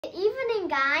Good evening,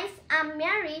 guys. I'm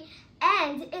Mary,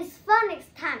 and it's phonics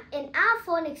time. In our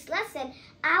phonics lesson,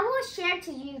 I will share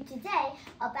to you today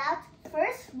about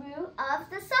first rule of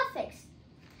the suffix.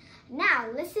 Now,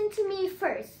 listen to me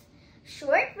first.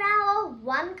 Short vowel,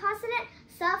 one consonant.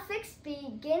 Suffix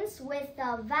begins with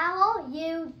the vowel.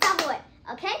 You double it.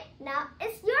 Okay? Now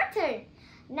it's your turn.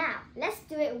 Now, let's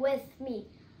do it with me.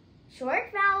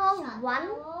 Short vowel,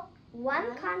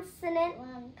 one consonant.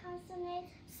 One consonant.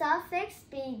 Suffix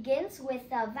begins with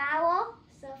a vowel.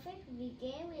 Suffix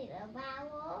begin with a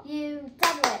vowel. You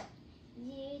double it.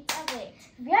 You double it.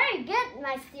 Very good,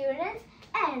 my students.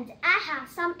 And I have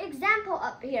some example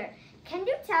up here. Can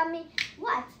you tell me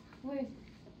what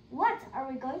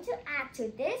are we going to add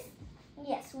to this?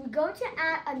 Yes, we're going to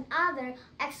add another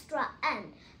extra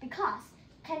N because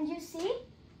can you see?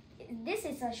 This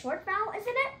is a short vowel, isn't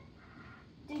it?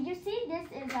 Do you see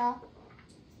this is a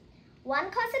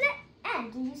one consonant?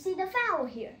 And do you see the vowel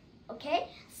here? Okay,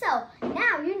 so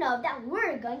now you know that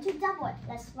we're going to double it.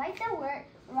 Let's write the word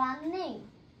running.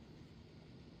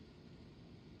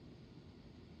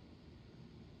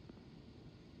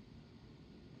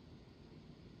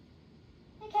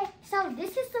 Okay, so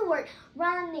this is the word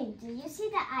running. Do you see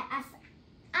that I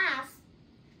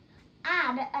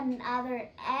add another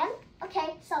N?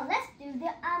 Okay, so let's do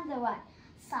the other one.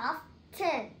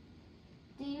 Soften.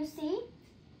 Do you see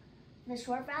the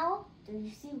short vowel? Do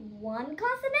you see one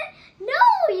consonant?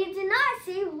 No, you do not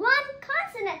see one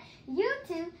consonant.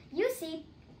 You see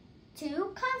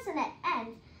two consonants,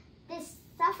 and this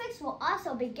suffix will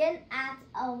also begins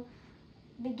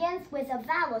with a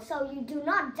vowel, so you do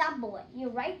not double it. You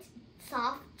write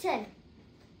soften.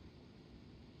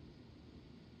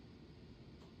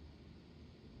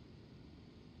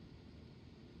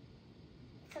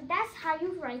 So that's how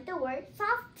you write the word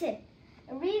soften.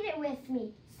 Read it with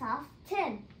me.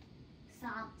 Soften.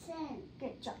 Soften.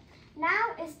 Good job.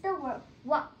 Now is the word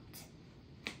walked.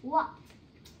 Walked.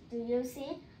 Do you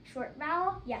see short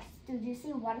vowel? Yes. Do you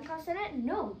see one consonant?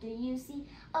 No. Do you see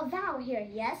a vowel here?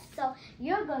 Yes. So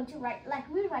you're going to write like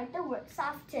we write the word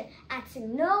soften,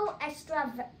 adding no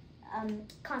extra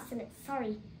consonant.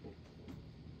 Sorry.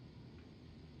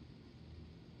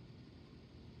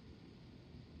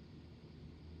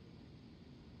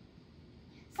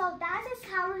 So that is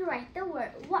how we write the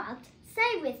word walked.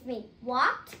 Say with me.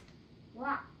 Walked.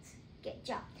 Walked. Good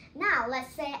job. Now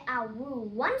let's say our rule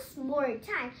once more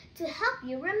time to help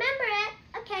you remember it.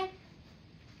 Okay.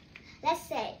 Let's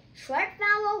say short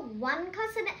vowel, one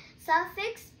consonant.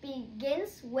 Suffix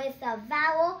begins with a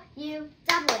vowel. You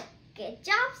double it. Good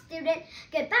job, student.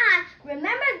 Goodbye.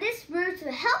 Remember this rule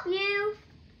to help you.